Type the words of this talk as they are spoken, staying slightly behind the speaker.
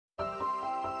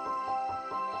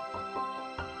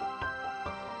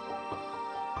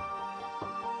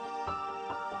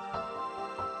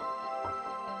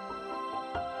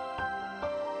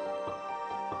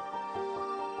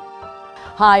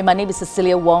Hi, my name is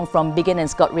Cecilia Wong from Biggin and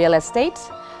Scott Real Estate.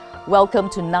 Welcome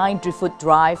to 9 Driftwood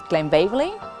Drive, Glen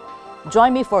Waverley.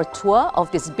 Join me for a tour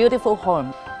of this beautiful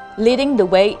home. Leading the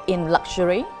way in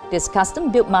luxury, this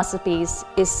custom-built masterpiece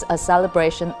is a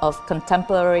celebration of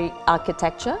contemporary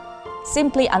architecture,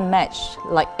 simply unmatched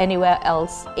like anywhere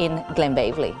else in Glen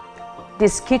Waverley.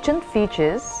 This kitchen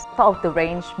features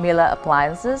top-of-the-range Miller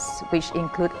appliances, which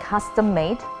include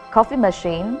custom-made coffee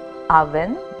machine,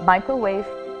 oven, microwave,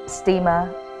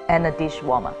 steamer, and a dish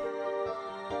warmer.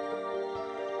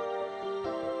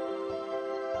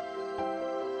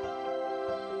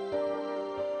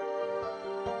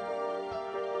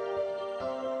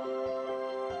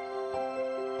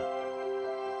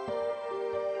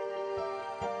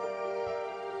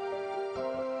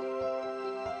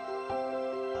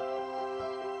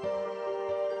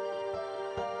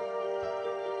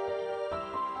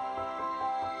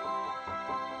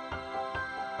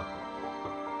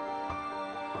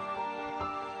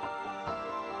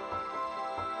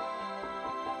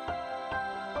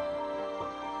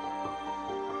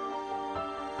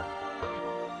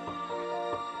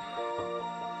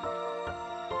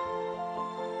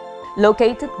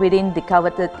 Located within the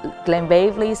coveted Glen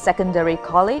Waverley Secondary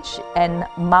College and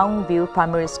Mount View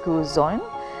Primary School zone,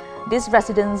 this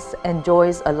residence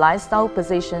enjoys a lifestyle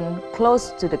position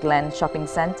close to the Glen Shopping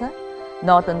Centre,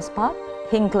 Northern Park,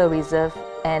 Hinkler Reserve,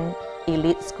 and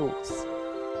elite schools.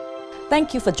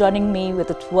 Thank you for joining me with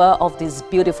a tour of this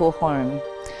beautiful home.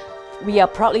 We are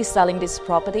proudly selling this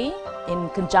property in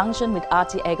conjunction with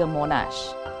RT Edgar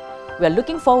Monash. We are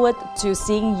looking forward to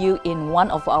seeing you in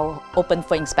one of our open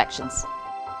for inspections.